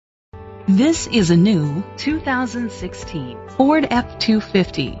This is a new 2016 Ford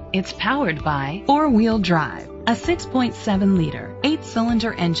F-250. It's powered by four-wheel drive, a 6.7-liter,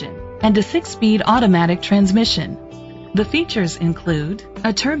 8-cylinder engine, and a 6-speed automatic transmission. The features include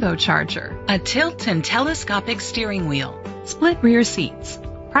a turbocharger, a tilt and telescopic steering wheel, split rear seats,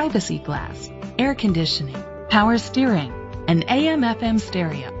 privacy glass, air conditioning, power steering, and AM/FM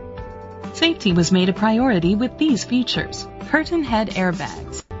stereo. Safety was made a priority with these features: curtain head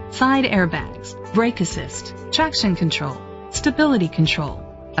airbags, side airbags, brake assist, traction control, stability control,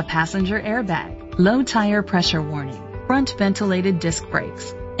 a passenger airbag, low tire pressure warning, front ventilated disc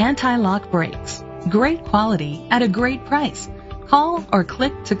brakes, anti-lock brakes. Great quality at a great price. Call or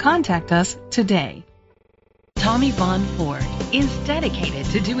click to contact us today. Tommie Vaughn Ford is dedicated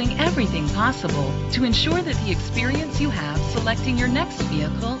to doing everything possible to ensure that the experience you have selecting your next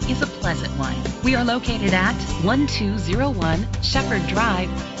vehicle is a pleasant one. We are located at 1201 Shepherd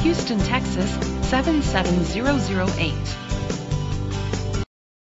Drive, Houston, Texas 77008.